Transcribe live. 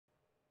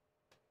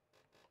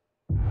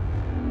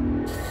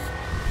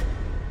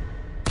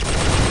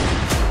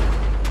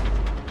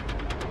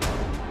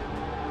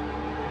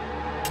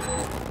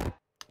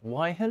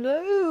Why,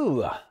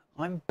 hello!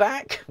 I'm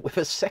back with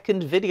a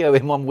second video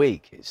in 1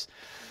 week.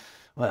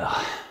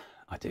 Well,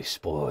 I do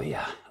spoil you.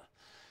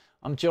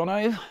 I'm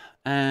Jono,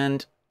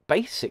 and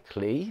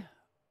basically,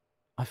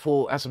 I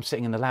thought as I'm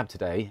sitting in the lab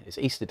today, it's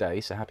Easter Day,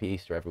 so happy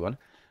Easter everyone.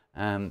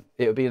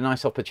 It would be a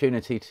nice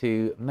opportunity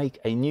to make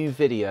a new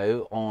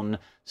video on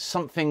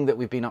something that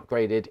we've been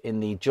upgraded in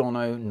the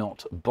Jono,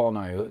 not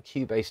BONO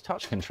Cubase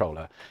touch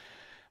controller,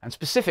 and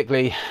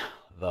specifically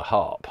the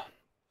Harp,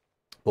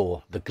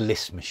 or the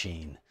Gliss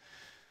machine.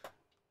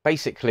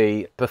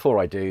 Basically, before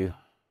I do,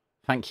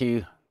 thank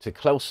you to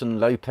Clelson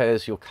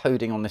Lopes. Your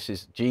coding on this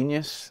is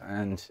genius,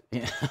 and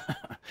yeah,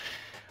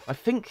 I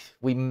think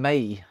we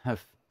may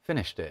have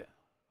finished it.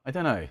 I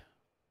don't know.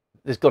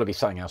 There's got to be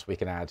something else we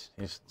can add.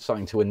 It's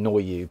something to annoy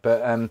you,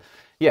 but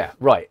yeah,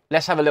 right.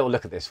 Let's have a little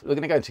look at this. We're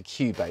going to go into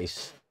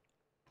Cubase,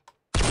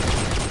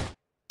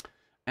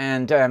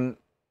 and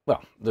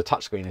well, the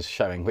touchscreen is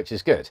showing, which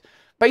is good.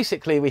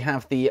 Basically, we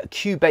have the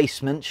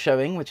Cubasement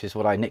showing, which is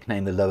what I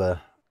nicknamed the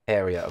lower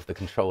area of the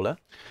controller,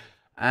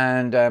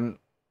 and God,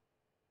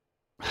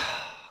 I'm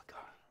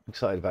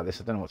excited about this.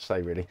 I don't know what to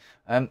say really.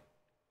 We're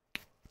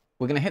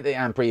going to hit the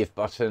and breathe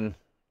button.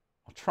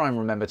 I'll try and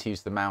remember to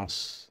use the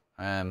mouse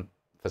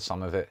for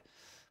some of it,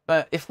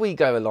 but if we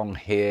go along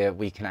here,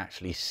 we can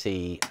actually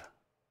see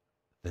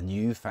the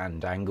new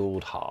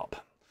fandangled Harp.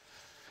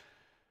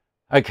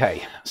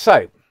 Okay, so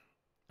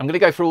I'm going to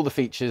go through all the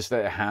features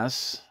that it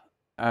has.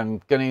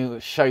 I'm going to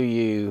show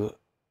you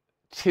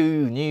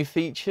 2 new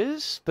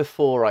features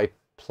before I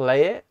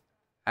play it,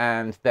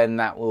 and then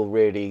that will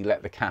really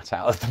let the cat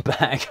out of the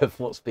bag of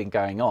what's been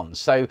going on.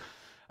 So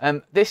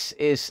this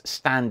is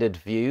standard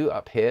view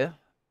up here,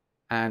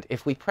 and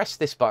if we press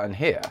this button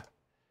here,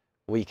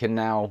 we can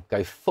now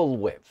go full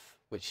width,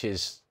 which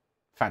is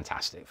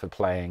fantastic for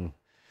playing.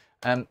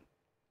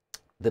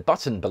 The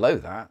button below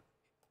that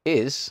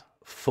is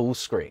full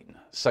screen,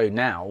 so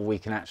now we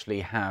can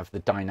actually have the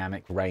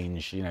dynamic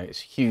range. You know, it's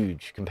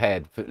huge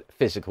compared to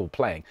physical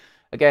playing.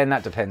 Again,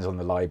 that depends on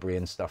the library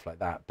and stuff like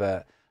that,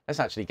 but let's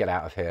actually get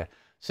out of here.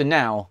 So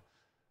now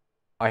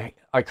I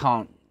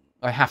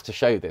have to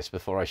show this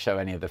before I show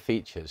any of the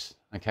features.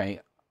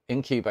 Okay,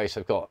 in Cubase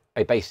I've got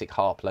a basic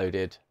Harp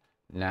loaded.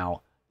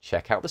 Now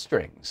check out the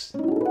strings.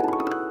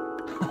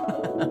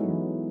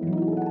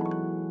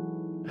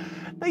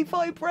 They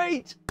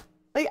vibrate,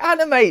 they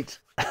animate.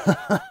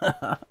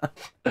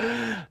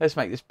 Let's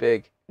make this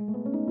big.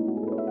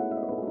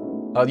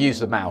 I'll use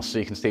the mouse so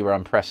you can see where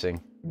I'm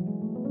pressing.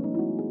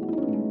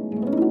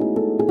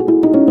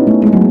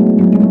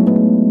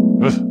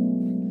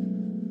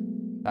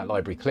 That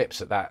library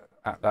clips at that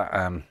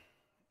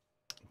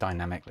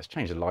dynamic. Let's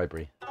change the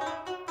library.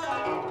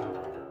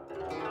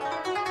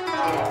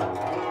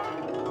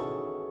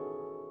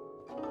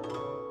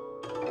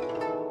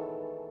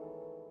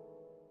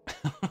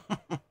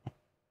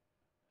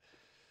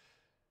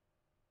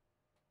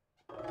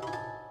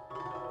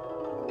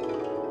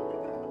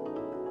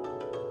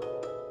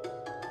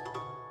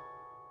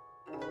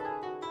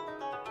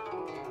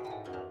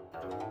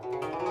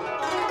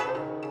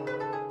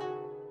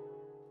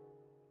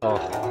 Oh.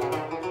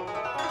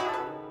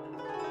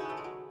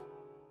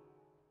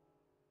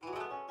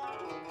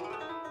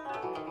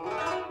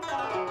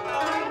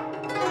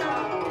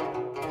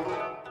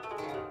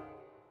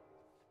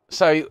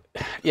 So,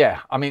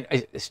 yeah, I mean,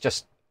 it's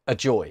just a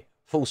joy.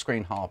 Full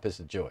screen Harp is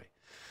a joy.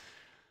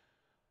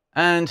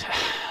 And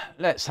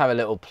let's have a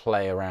little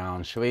play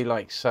around, shall we?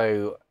 Like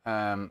so.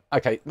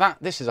 Okay,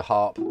 this is a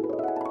Harp.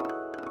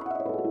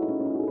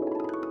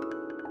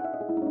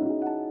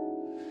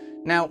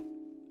 Now,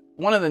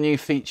 one of the new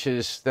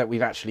features that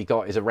we've actually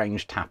got is a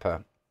range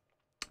tapper,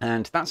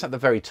 and that's at the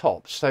very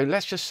top. So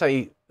let's just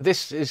say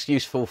this is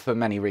useful for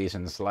many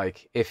reasons,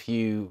 like if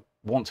you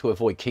want to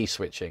avoid key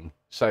switching.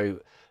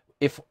 So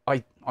if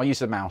I use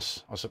the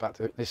mouse,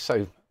 it's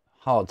so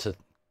hard to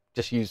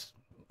just use,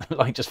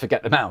 like just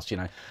forget the mouse, you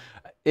know.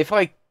 If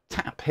I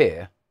tap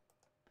here,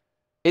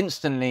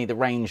 instantly the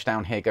range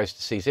down here goes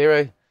to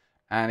C0,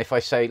 and if I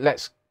say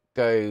let's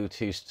go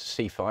to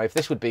C5,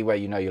 this would be where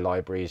you know your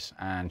libraries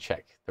and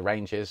check the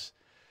ranges.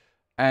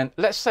 And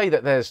let's say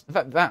that there's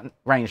that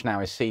range now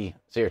is C0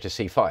 to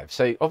C5.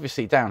 So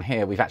obviously down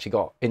here we've actually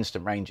got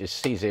instant ranges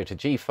C0 to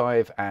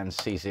G5 and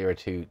C0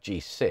 to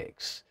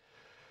G6.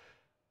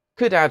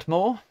 Could add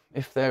more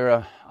if there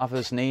are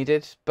others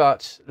needed,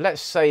 but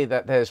let's say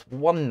that there's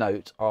one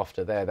note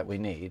after there that we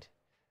need.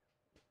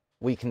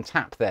 We can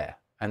tap there,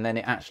 and then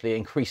it actually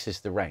increases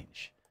the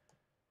range.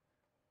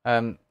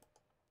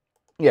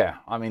 Yeah,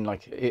 I mean,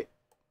 like it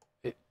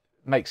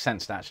makes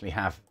sense to actually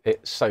have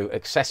it so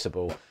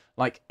accessible.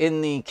 Like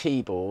in the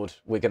keyboard,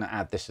 we're going to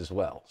add this as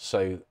well.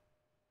 So,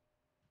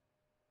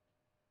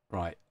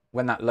 right,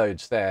 when that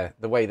loads there,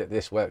 the way that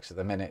this works at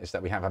the minute is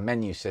that we have a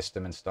menu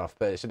system and stuff,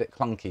 but it's a bit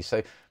clunky.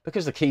 So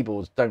because the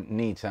keyboards don't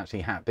need to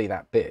actually be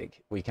that big,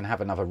 we can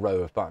have another row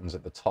of buttons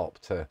at the top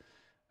to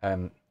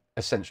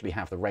essentially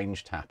have the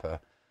range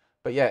tapper.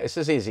 But yeah, it's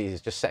as easy as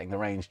just setting the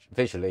range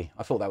visually.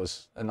 I thought that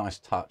was a nice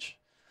touch.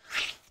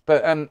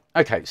 But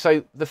okay,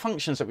 so the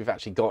functions that we've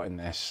actually got in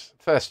this,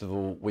 first of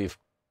all, we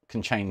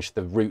can change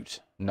the root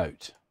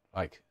note.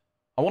 Like,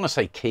 I want to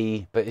say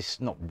key, but it's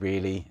not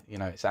really, you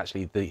know, it's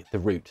actually the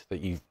root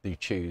that you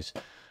choose,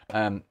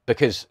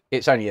 because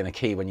it's only in a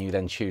key when you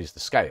then choose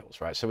the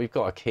scales, right? So we've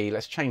got a key.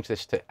 Let's change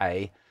this to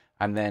A,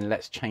 and then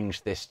let's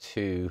change this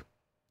to,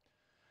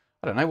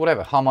 I don't know,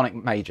 whatever, harmonic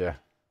major.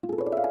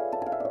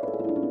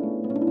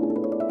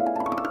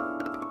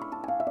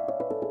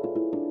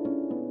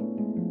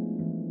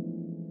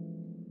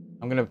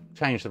 I'm going to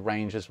change the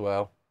range as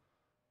well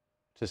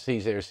to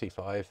C0,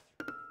 C5.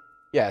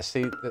 Yeah,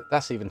 see,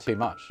 that's even too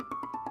much.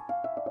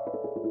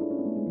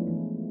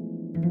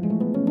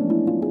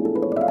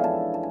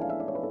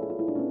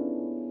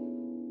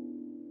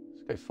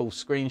 Let's go full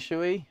screen, shall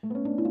we?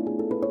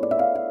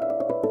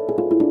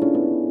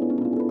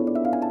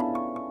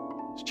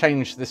 Let's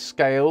change the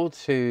scale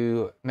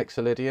to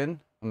Mixolydian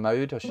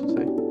mode, I should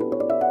say.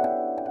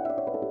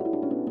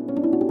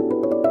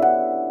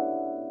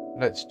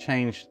 Let's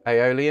change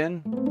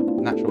Aeolian,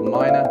 natural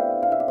minor.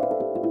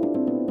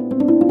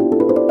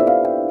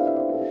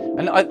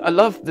 And I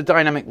love the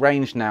dynamic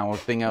range now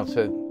of being able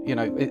to, you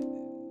know,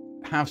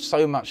 have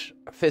so much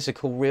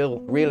physical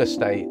real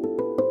estate.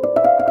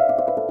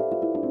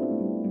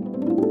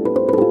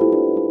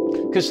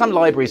 Because some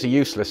libraries are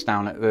useless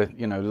down at the,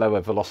 you know,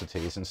 lower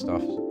velocities and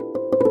stuff.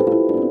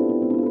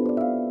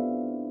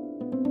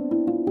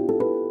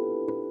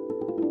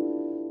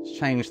 Let's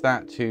change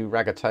that to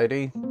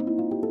Ragatodi.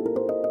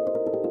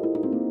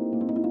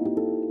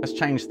 Let's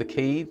change the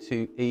key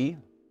to E.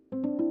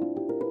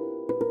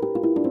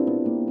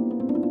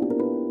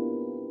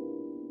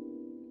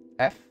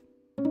 F.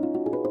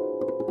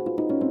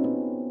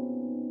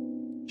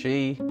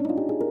 G.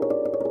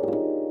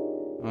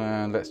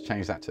 And let's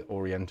change that to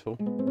Oriental.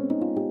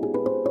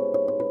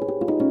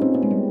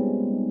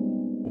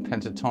 Or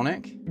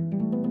pentatonic.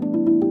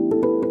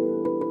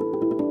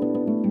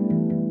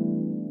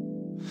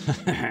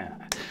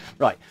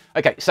 Right,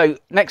 okay, so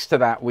next to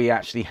that we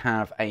actually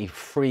have a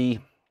free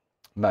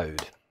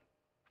mode,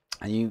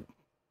 and you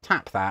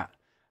tap that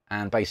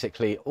and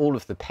basically all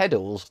of the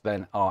pedals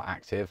then are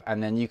active,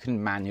 and then you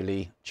can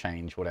manually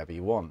change whatever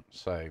you want.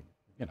 So,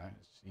 you know,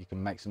 you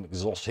can make some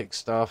exotic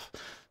stuff,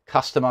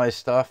 customize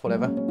stuff,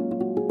 whatever.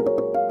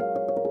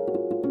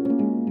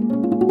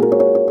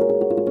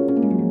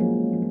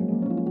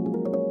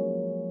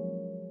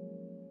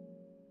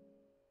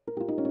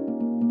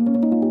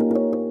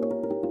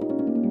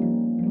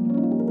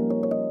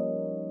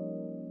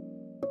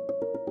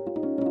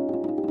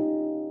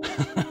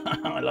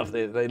 I love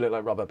they look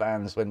like rubber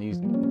bands when you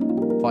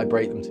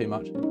vibrate them too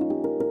much.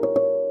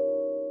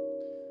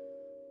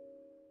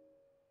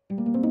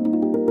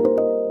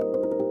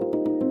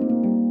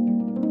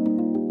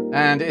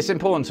 And it's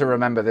important to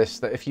remember this,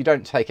 that if you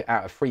don't take it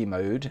out of free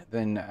mode,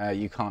 then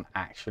you can't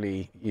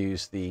actually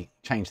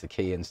change the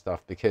key and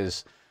stuff,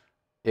 because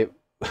it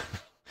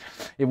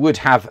it would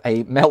have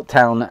a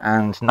meltdown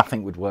and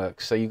nothing would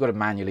work. So you've got to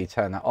manually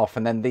turn that off,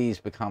 and then these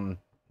become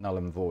null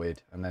and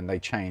void, and then they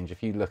change.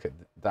 If you look at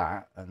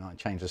that and I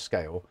change the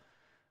scale,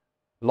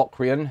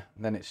 Locrian,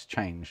 then it's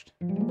changed.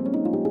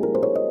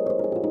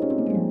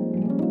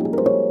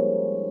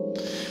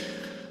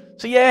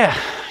 So yeah,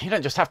 you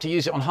don't just have to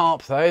use it on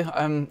harp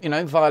though. You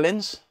know,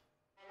 violins.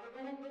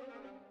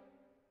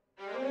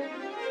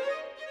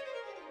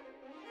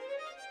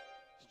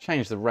 Let's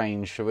change the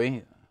range, shall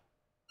we?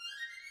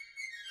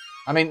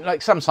 I mean,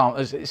 like some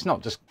samples, it's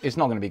not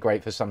going to be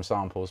great for some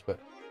samples, but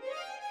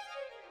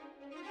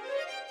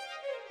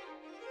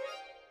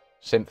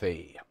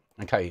Synthy.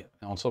 Okay,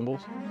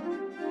 ensembles.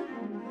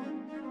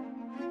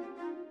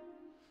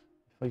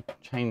 If we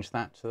change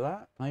that to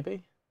that,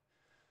 maybe.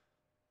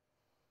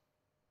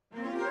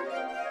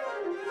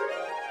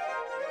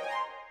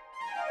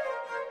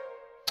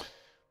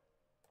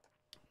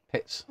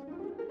 Hits.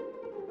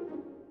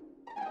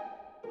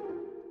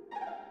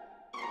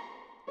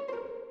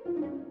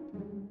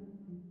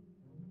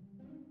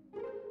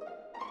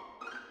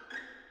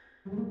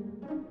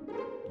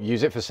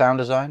 Use it for sound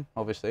design,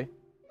 obviously.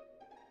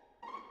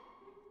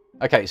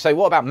 Okay, so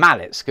what about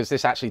mallets? Because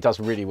this actually does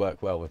really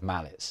work well with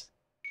mallets.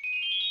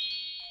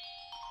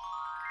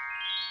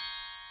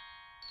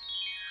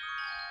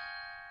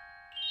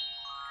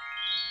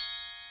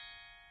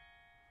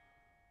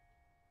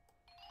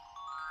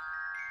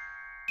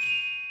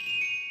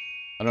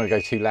 I don't want to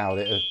go too loud,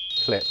 it'll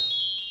flip.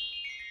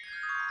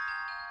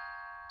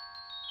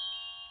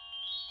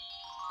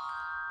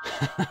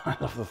 I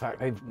love the fact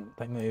they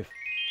move.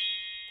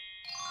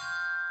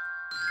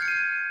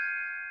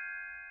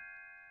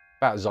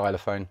 About a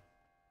xylophone.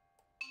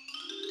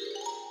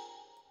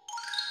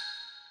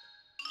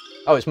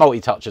 Oh, it's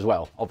multi-touch as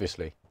well,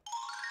 obviously.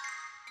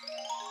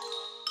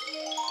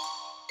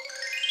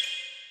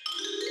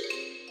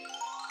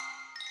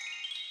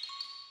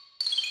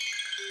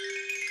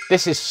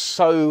 This is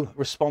so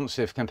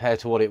responsive compared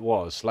to what it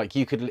was. Like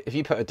you could, if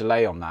you put a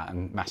delay on that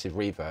and massive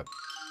reverb.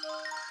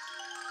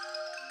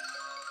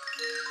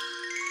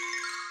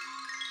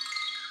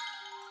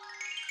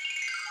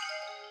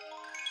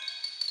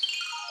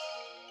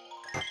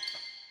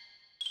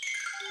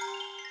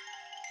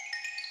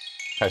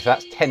 Okay, so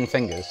that's 10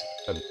 fingers,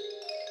 so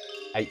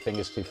 8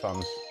 fingers, 2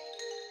 thumbs.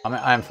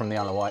 I am from the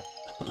Isle of Wight.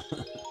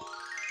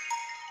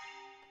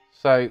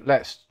 So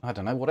let's, I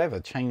don't know, whatever,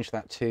 change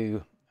that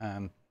to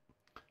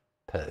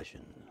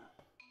Persian.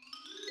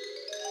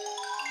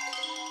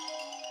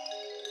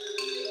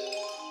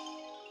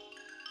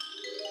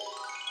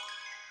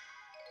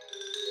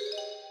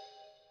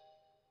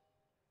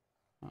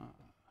 I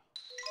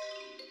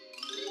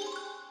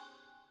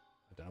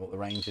don't know what the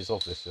ranges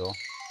of this are.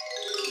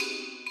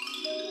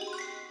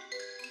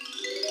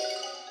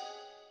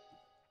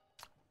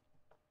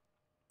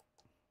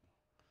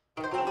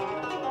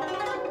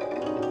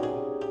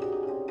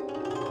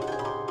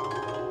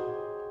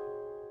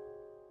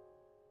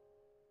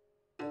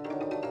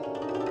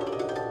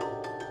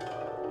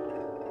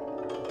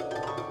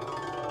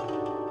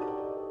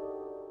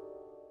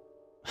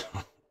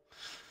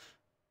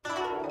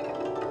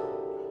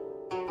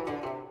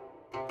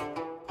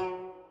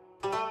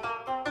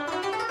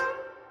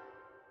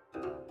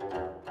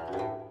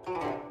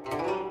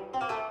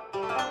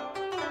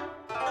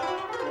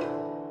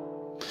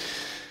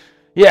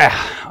 Yeah,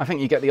 I think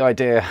you get the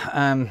idea.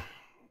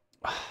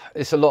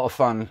 It's a lot of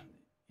fun.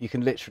 You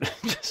can literally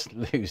just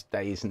lose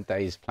days and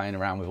days playing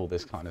around with all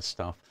this kind of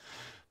stuff.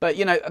 But,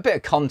 you know, a bit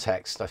of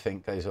context, I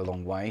think, goes a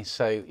long way.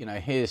 So, you know,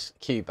 here's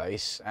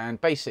Cubase, and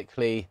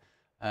basically,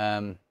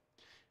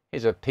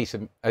 here's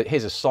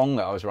a song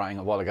that I was writing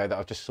a while ago that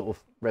I've just sort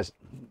of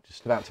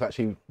just about to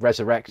actually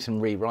resurrect and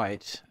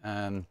rewrite.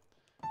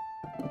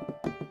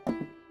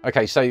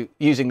 Okay, so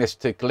using this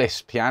to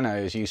gliss piano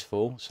is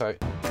useful. So.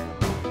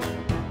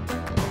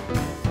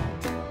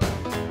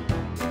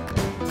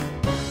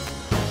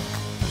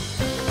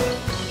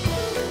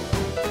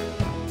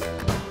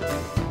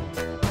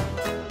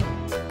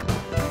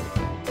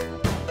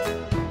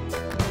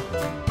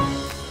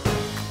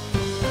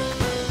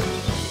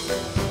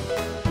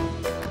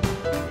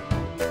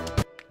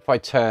 If I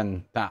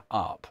turn that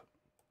up,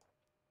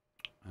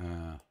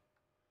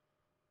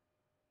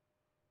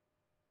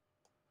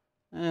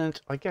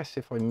 and I guess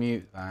if I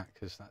mute that,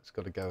 because that's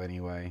got to go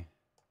anyway.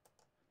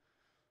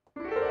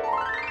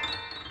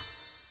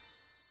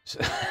 So,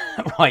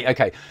 right,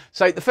 okay.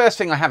 So the first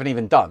thing I haven't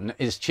even done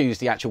is choose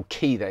the actual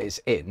key that it's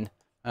in.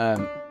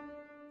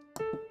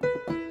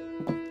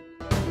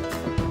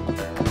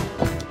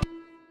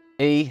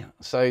 E,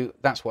 so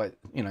that's why,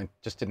 you know,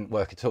 just didn't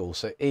work at all.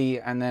 So E,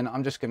 and then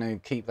I'm just going to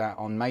keep that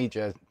on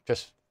major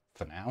just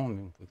for now. I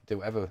mean, we can do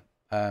whatever.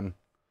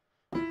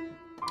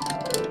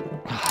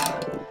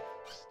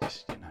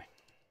 Just, you know.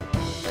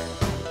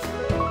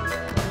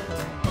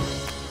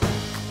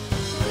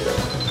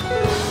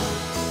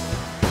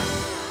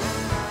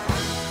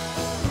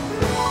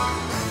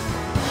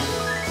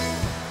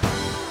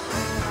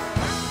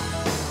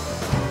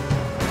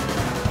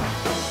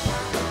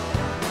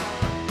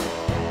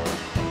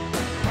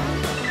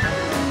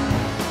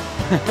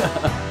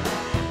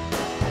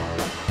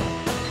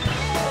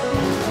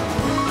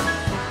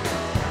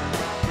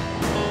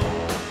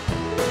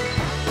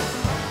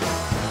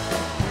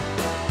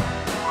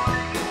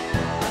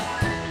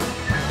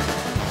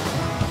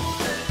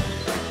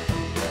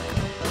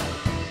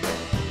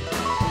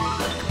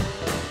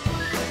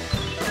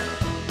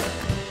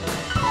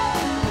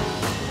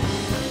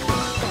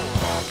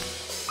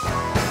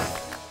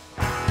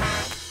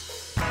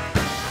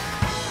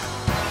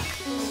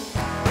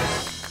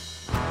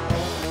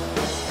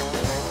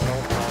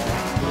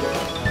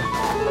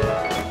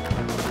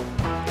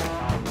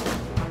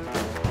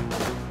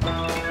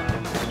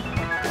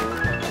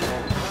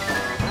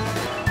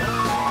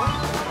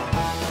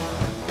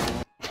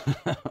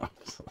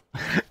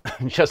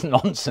 Just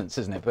nonsense,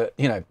 isn't it? But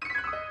you know,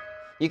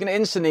 you can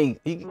instantly,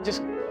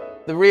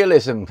 the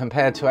realism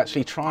compared to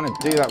actually trying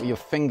to do that with your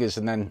fingers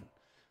and then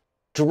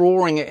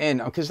drawing it in,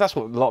 because that's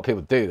what a lot of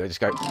people do. They just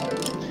go,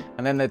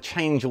 and then they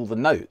change all the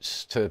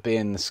notes to be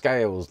in the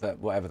scales that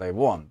whatever they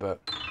want.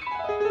 But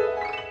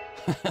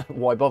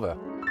why bother?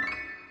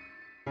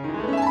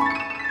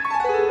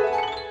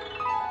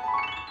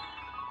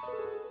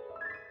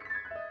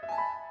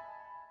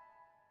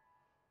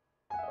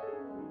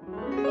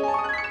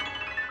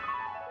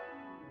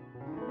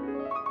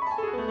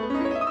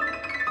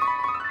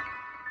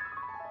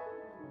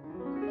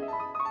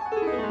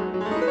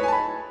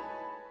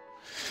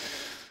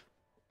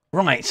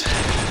 Right,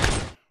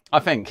 I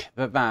think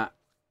that that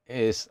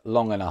is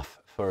long enough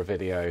for a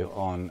video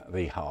on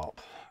the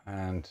harp,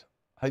 and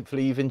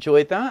hopefully you've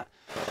enjoyed that.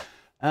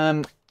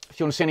 If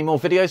you want to see any more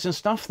videos and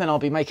stuff, then I'll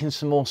be making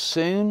some more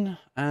soon,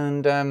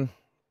 and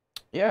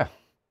yeah,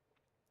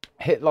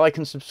 hit like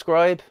and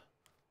subscribe,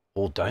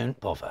 or don't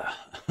bother.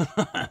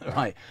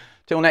 Right,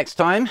 till next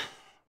time.